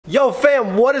Yo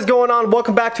fam, what is going on?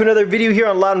 Welcome back to another video here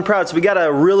on Loud and Proud. So we got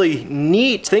a really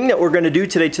neat thing that we're going to do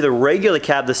today to the regular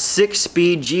cab, the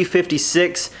 6-speed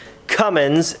G56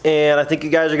 Cummins, and I think you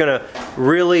guys are gonna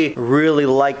really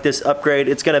like this upgrade.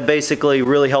 It's gonna basically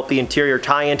really help the interior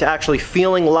tie into actually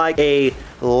feeling like a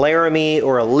Laramie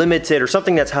or a Limited or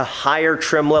something that's a higher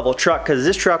trim level truck, because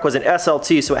this truck was an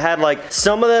SLT, so it had like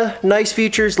some of the nice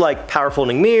features like power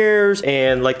folding mirrors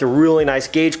and like the really nice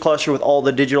gauge cluster with all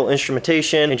the digital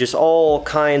instrumentation and just all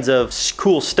kinds of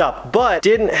cool stuff, but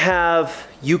didn't have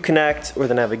U-Connect or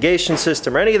the navigation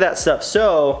system or any of that stuff.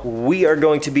 So we are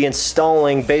going to be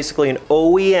installing basically an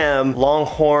OEM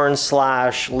Longhorn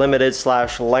slash Limited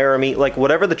slash Laramie, like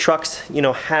whatever the trucks, you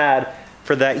know, had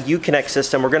for that U-Connect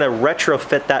system. We're gonna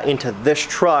retrofit that into this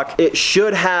truck. It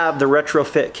should have the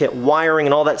retrofit kit wiring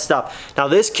and all that stuff. Now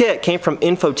this kit came from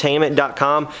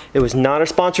infotainment.com. It was not a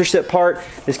sponsorship part.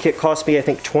 This kit cost me, I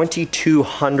think,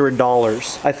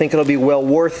 $2,200. I think it'll be well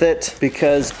worth it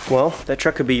because, well, that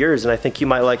truck could be yours and I think you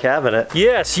might like having it.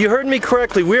 Yes, you heard me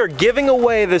correctly. We are giving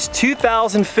away this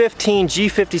 2015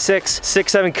 G56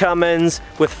 6.7 Cummins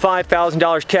with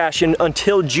 $5,000 cash, and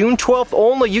until June 12th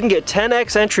only, you can get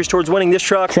 10x entries towards winning this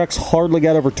truck. Truck's hardly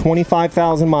got over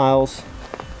 25,000 miles.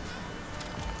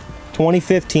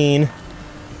 2015.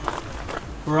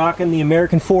 Rocking the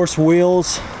American Force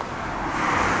wheels.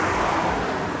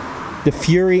 The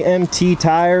Fury MT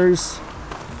tires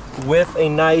with a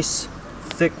nice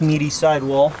thick meaty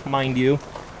sidewall, mind you.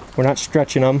 We're not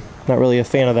stretching them. Not really a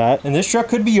fan of that. And this truck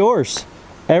could be yours.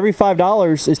 Every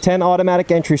 $5 is 10 automatic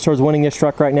entries towards winning this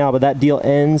truck right now, but that deal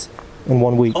ends in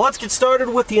 1 week. Well, let's get started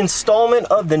with the installment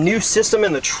of the new system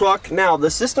in the truck. Now,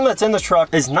 the system that's in the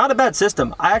truck is not a bad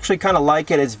system. I actually kind of like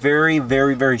it. It's very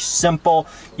simple.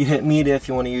 You hit media if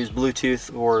you want to use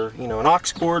Bluetooth or, you know, an aux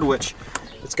cord, which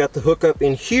it's got the hookup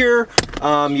in here.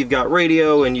 You've got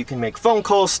radio and you can make phone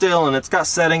calls still, and it's got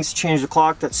settings to change the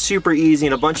clock. That's super easy,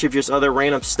 and a bunch of just other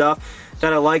random stuff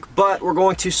that I like. But we're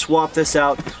going to swap this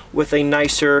out with a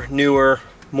nicer, newer,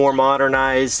 more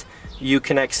modernized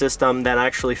U-Connect system that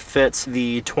actually fits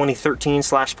the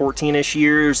 2013/14-ish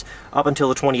years up until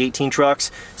the 2018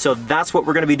 trucks. So that's what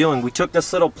we're going to be doing. We took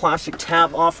this little plastic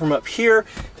tab off from up here,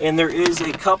 and there is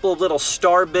a couple of little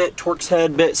star bit, Torx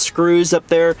head bit screws up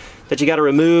there that you got to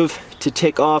remove to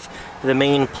take off the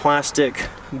main plastic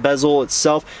bezel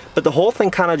itself. But the whole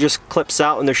thing kind of just clips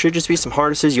out, and there should just be some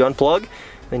harnesses you unplug.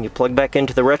 Then you plug back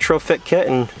into the retrofit kit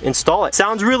and install it.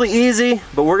 Sounds really easy,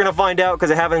 but we're gonna find out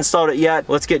because I haven't installed it yet.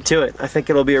 Let's get to it. I think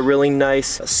it'll be a really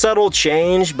nice, subtle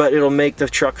change, but it'll make the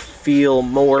truck feel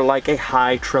more like a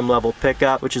high trim level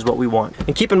pickup, which is what we want.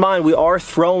 And keep in mind, we are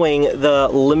throwing the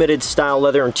Limited style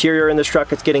leather interior in this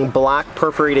truck. It's getting black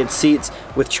perforated seats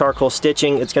with charcoal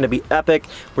stitching. It's gonna be epic.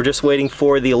 We're just waiting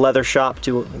for the leather shop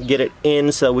to get it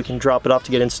in so we can drop it off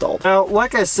to get installed. Now,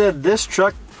 like I said, this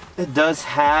truck, it does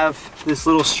have this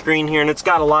little screen here, and it's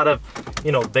got a lot of,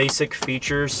 you know, basic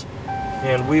features,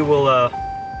 and we'll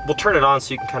turn it on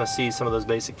so you can kind of see some of those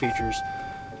basic features.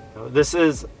 This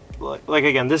is like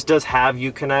again, this does have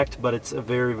U-Connect, but it's a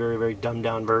very dumbed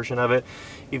down version of it.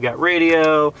 You've got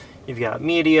radio, you've got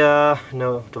media,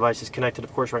 no devices connected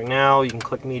of course right now. You can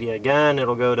click media again,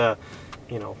 it'll go to,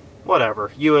 you know,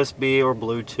 whatever, USB or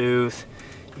Bluetooth.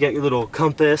 You got your little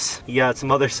compass, you got some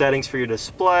other settings for your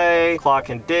display, clock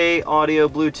and date, audio,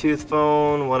 Bluetooth,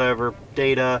 phone, whatever,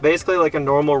 data. Basically like a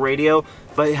normal radio,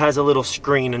 but it has a little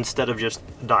screen instead of just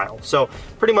a dial. So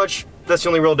pretty much that's the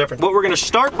only real difference. What we're gonna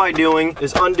start by doing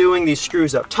is undoing these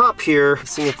screws up top here,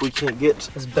 see if we can get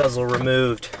this bezel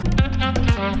removed.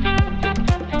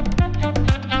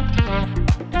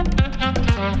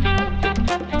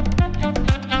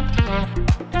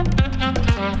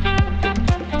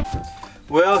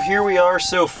 Well, here we are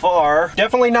so far.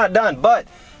 Definitely not done, but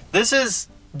this has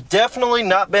definitely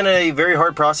not been a very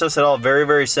hard process at all.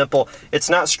 Very simple. It's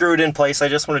not screwed in place. I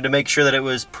just wanted to make sure that it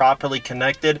was properly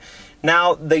connected.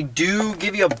 Now, they do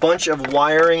give you a bunch of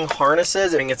wiring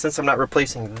harnesses, and since I'm not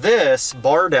replacing this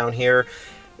bar down here,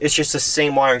 it's just the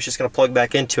same wire. It's just gonna plug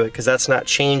back into it because that's not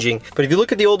changing. But if you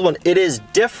look at the old one, it is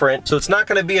different. So it's not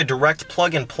gonna be a direct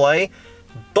plug and play,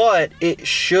 but it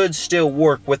should still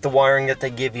work with the wiring that they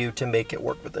give you to make it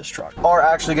work with this truck. Are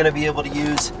actually going to be able to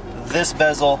use this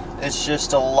bezel. It's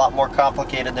just a lot more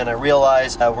complicated than I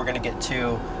realized. We're going to get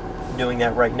to doing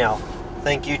that right now.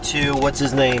 Thank you to, what's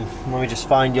his name? Let me just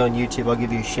find you on YouTube. I'll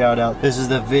give you a shout out. This is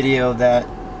the video that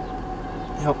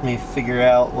helped me figure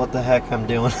out what the heck I'm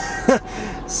doing.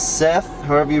 Seth,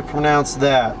 however you pronounce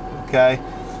that, okay?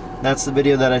 That's the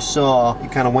video that I saw. You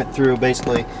kind of went through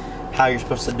basically how you're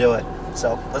supposed to do it.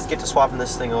 So let's get to swapping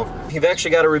this thing over. You've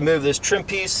actually got to remove this trim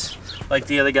piece like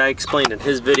the other guy explained in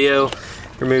his video.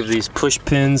 remove these push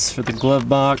pins for the glove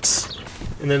box.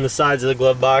 And then the sides of the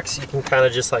glove box, you can kind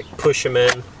of just like push them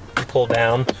in and pull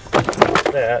down.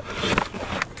 That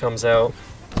comes out.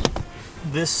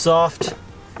 This soft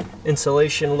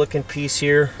insulation looking piece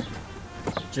here,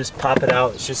 just pop it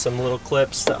out. It's just some little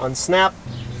clips that unsnap.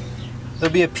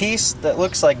 There'll be a piece that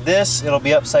looks like this. It'll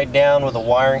be upside down with a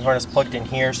wiring harness plugged in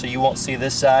here, so you won't see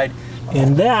this side.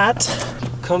 And that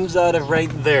comes out of right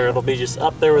there. It'll be just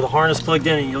up there with a harness plugged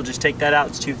in, and you'll just take that out.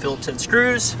 It's 2 Phillips head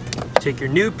screws. Take your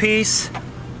new piece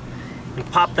and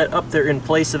pop that up there in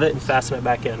place of it and fasten it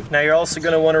back in. Now you're also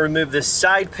going to want to remove this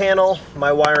side panel.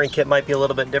 My wiring kit might be a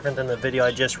little bit different than the video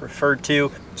I just referred to.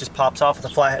 It just pops off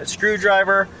with a flathead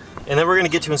screwdriver. And then we're going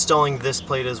to get to installing this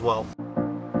plate as well.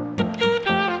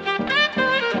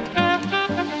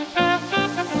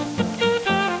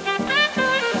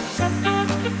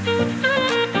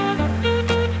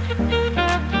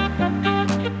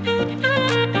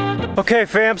 Okay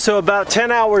fam, so about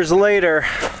 10 hours later,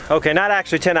 okay, not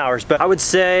actually 10 hours, but I would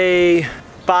say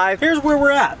 5. Here's where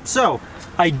we're at. So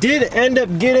I did end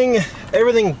up getting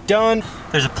everything done.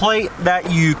 There's a plate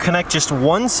that you connect just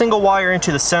one single wire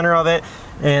into the center of it,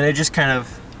 and it just kind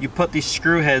of, you put these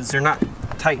screw heads, they're not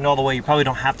tightened all the way. You probably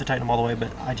don't have to tighten them all the way,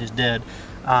 but I just did.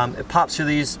 It pops through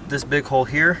this big hole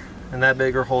here and that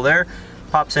bigger hole there.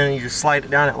 Pops in and you just slide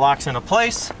it down, it locks into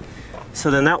place. So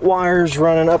then that wire's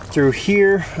running up through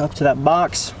here, up to that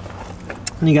box.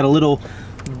 And you got a little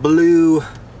blue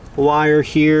wire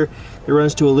here. It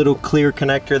runs to a little clear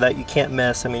connector that you can't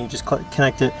miss. I mean, you just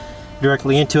connect it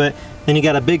directly into it. Then you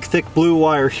got a big thick blue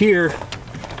wire here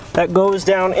that goes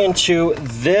down into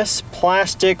this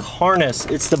plastic harness.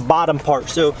 It's the bottom part.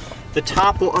 So the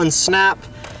top will unsnap.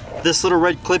 This little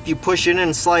red clip, you push it in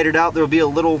and slide it out. There'll be a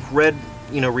little red,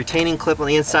 retaining clip on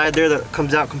the inside there that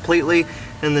comes out completely.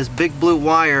 And this big blue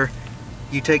wire,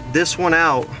 you take this one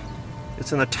out.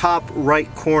 It's in the top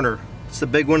right corner. It's the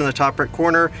big one in the top right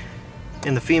corner.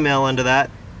 In the female end of that,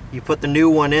 you put the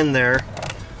new one in there.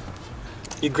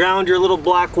 You ground your little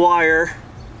black wire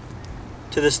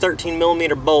to this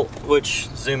 13mm bolt, which,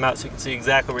 zoom out so you can see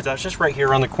exactly where it's at. It's just right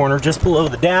here on the corner, just below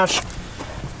the dash.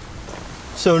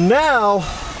 So now,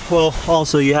 well,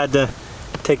 also you had to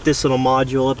take this little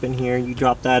module up in here, you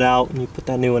drop that out and you put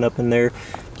that new one up in there.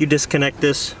 You disconnect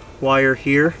this wire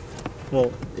here.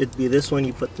 Well, it'd be this one,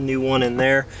 you put the new one in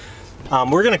there.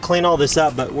 We're gonna clean all this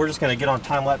up, but we're just gonna get on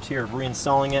time lapse here of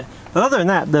reinstalling it. But other than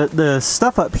that, the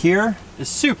stuff up here is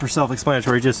super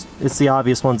self-explanatory. Just, it's the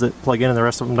obvious ones that plug in and the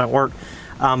rest of them don't work.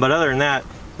 But other than that,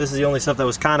 this is the only stuff that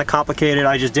was kind of complicated.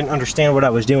 I just didn't understand what I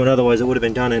was doing, otherwise it would have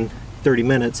been done in 30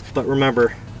 minutes. But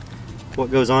remember, what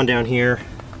goes on down here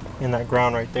in that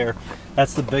ground right there,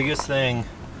 that's the biggest thing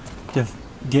to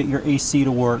get your AC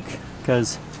to work,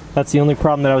 because that's the only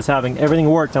problem that I was having. Everything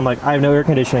worked. I'm like, I have no air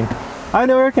conditioning. I have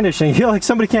no air conditioning. You know, like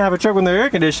somebody can't have a truck with no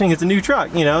air conditioning. It's a new truck,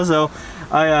 So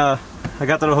I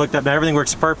got that all hooked up. Now everything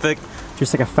works perfect,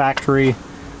 just like a factory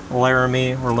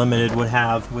Laramie or Limited would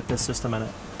have with this system in it.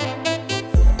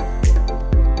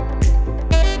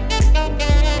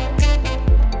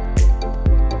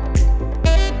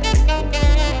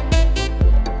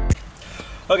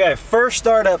 Okay, first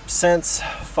startup since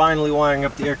finally wiring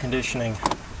up the air conditioning.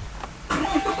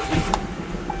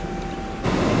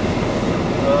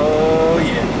 Oh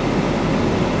yeah.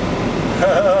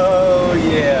 Oh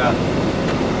yeah.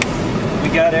 We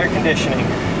got air conditioning.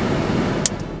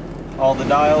 All the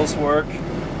dials work. You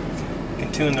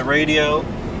can tune the radio.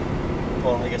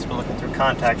 Well, I guess we're looking through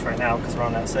contacts right now because we're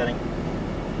on that setting.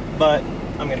 But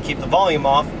I'm going to keep the volume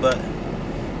off, but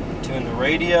tune the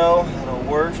radio, that'll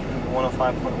work.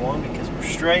 105.1 because we're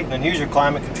straight. And then here's your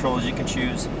climate controls. You can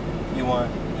choose, you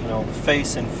want,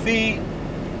 face and feet,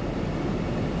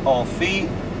 all feet,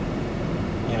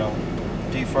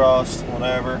 defrost,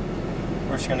 whatever.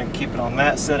 We're just going to keep it on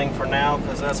that setting for now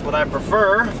because that's what I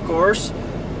prefer, of course.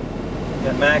 You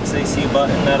got max AC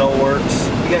button, that all works.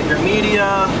 You got your media.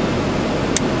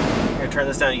 I'm going to turn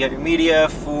this down. You got your media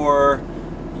for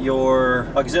your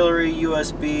auxiliary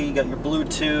USB. You got your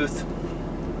Bluetooth.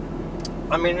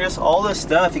 I mean, just all this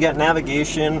stuff. You got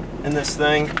navigation in this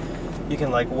thing. You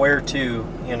can like where to,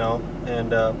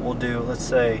 and we'll do, let's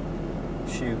say,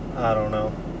 shoot, I don't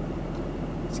know.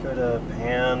 Let's go to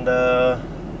Panda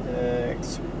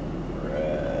Express,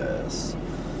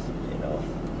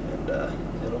 and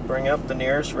it'll bring up the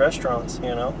nearest restaurants,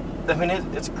 I mean,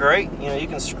 it's great. You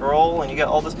can scroll and you got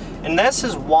all this. And this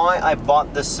is why I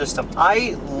bought this system.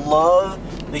 I love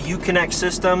the U.Connect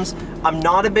systems. I'm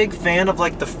not a big fan of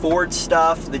like the Ford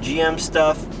stuff, the GM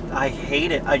stuff. I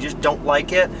hate it. I just don't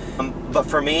like it. But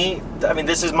for me, I mean,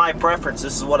 this is my preference.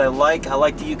 This is what I like. I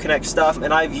like the U.Connect stuff,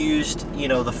 and I've used, you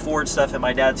know, the Ford stuff in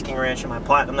my dad's King Ranch and my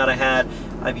Platinum that I had.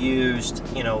 I've used,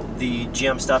 you know, the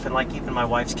GM stuff and like even my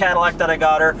wife's Cadillac that I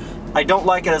got her. I don't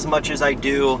like it as much as I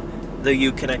do the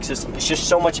U.Connect system. It's just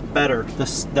so much better.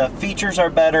 The features are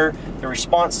better. The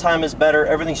response time is better.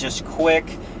 Everything's just quick,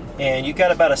 and you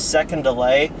got about a second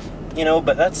delay, you know,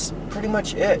 but that's pretty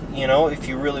much it, you know, if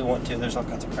you really want to. There's all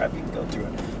kinds of crap you can go through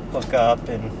and hook up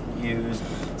and use.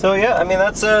 So yeah, I mean,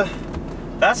 that's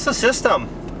the system.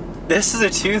 This is a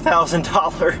 $2,000,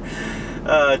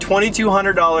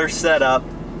 $2,200 setup.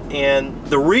 And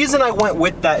the reason I went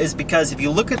with that is because if you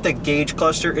look at the gauge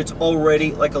cluster, it's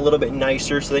already like a little bit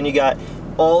nicer. So then you got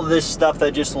all this stuff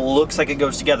that just looks like it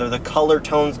goes together. The color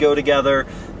tones go together,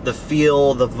 the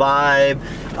feel, the vibe.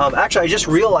 Actually, I just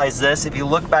realized this. If you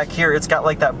look back here, it's got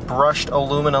like that brushed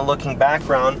aluminum looking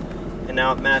background, and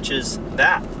now it matches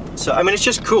that. So, I mean, it's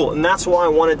just cool, and that's why I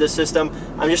wanted this system.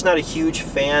 I'm just not a huge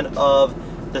fan of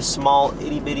the small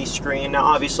itty bitty screen. Now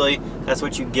obviously that's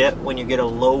what you get when you get a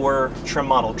lower trim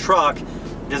model truck.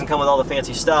 It doesn't come with all the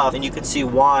fancy stuff, and you can see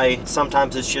why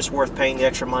sometimes it's just worth paying the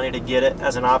extra money to get it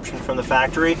as an option from the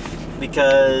factory,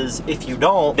 because if you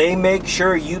don't, they make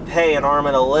sure you pay an arm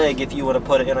and a leg if you want to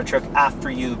put it in a truck after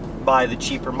you buy the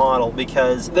cheaper model,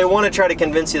 because they want to try to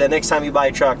convince you that next time you buy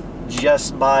a truck,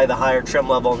 just buy the higher trim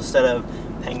level instead of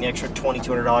paying the extra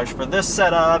 $2,200 for this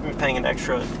setup and paying an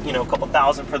extra, you know, a couple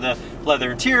thousand for the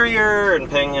leather interior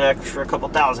and paying an extra couple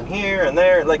thousand here and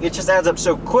there. Like, it just adds up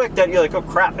so quick that you're like, oh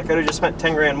crap, I could have just spent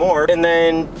 10 grand more and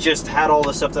then just had all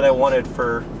the stuff that I wanted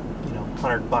for, you know,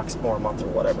 $100 more a month or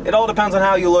whatever. It all depends on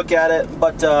how you look at it,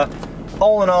 but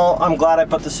all in all, I'm glad I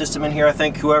put the system in here. I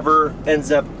think whoever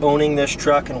ends up owning this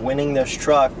truck and winning this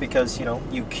truck, because, you know,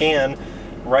 you can,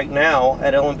 right now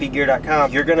at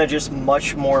lmpgear.com, you're gonna just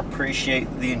much more appreciate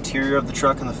the interior of the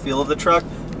truck and the feel of the truck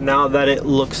now that it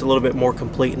looks a little bit more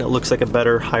complete and it looks like a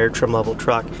better, higher trim level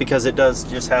truck, because it does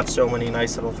just have so many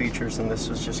nice little features, and this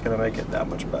is just gonna make it that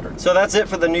much better. So that's it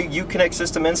for the new U.Connect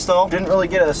system install. Didn't really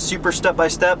get a super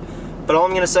step-by-step, but all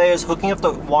I'm gonna say is hooking up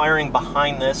the wiring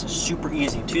behind this is super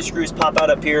easy. 2 screws pop out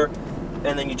up here,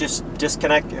 and then you just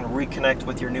disconnect and reconnect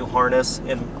with your new harness,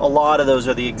 and a lot of those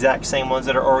are the exact same ones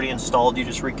that are already installed. You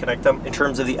just reconnect them. In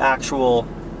terms of the actual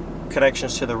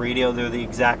connections to the radio, they're the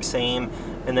exact same,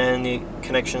 and then the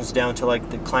connections down to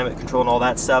like the climate control and all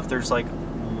that stuff, there's like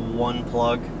 1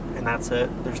 plug and that's it.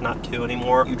 There's not 2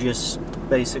 anymore. You just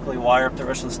basically wire up the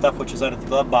rest of the stuff, which is out of the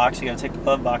glove box. You gotta take the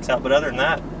glove box out, but other than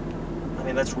that, I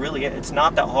mean, that's really it. It's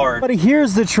not that hard. But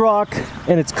here's the truck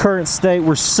in its current state.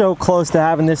 We're so close to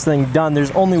having this thing done. There's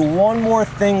only one more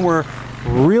thing we're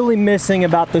really missing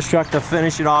about this truck to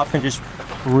finish it off and just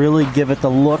really give it the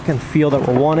look and feel that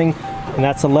we're wanting, and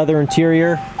that's the leather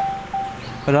interior.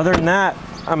 But other than that,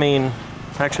 I mean,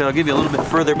 actually I'll give you a little bit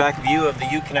further back view of the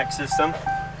U.Connect system.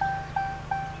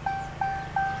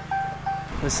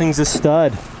 This thing's a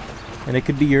stud, and it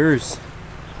could be yours.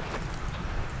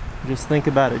 Just think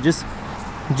about it. Just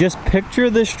picture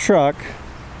this truck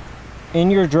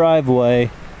in your driveway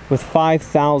with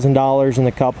 $5,000 in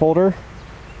the cup holder,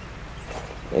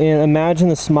 and imagine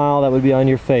the smile that would be on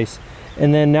your face.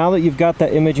 And then now that you've got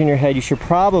that image in your head, you should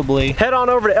probably head on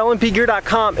over to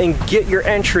lmpgear.com and get your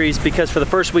entries, because for the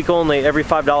first week only, every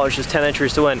 $5 is 10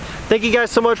 entries to win. Thank you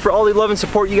guys so much for all the love and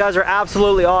support. You guys are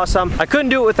absolutely awesome. I couldn't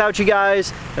do it without you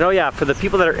guys. And oh yeah, for the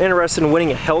people that are interested in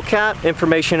winning a Hellcat,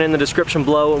 information in the description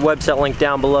below, and website link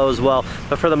down below as well.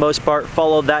 But for the most part,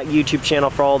 follow that YouTube channel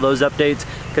for all those updates,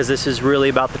 because this is really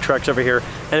about the trucks over here.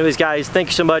 Anyways guys, thank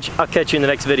you so much. I'll catch you in the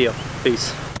next video.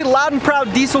 Peace. Loud and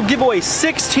Proud Diesel Giveaway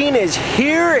 16 is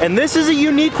here, and this is a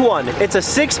unique one. It's a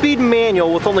 6-speed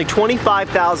manual with only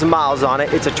 25,000 miles on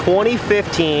it. It's a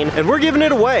 2015, and we're giving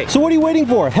it away. So what are you waiting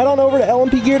for? Head on over to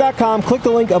lmpgear.com, click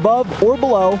the link above or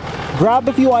below, grab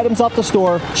a few items off the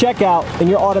store, check out, and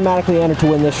you're automatically entered to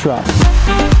win this truck.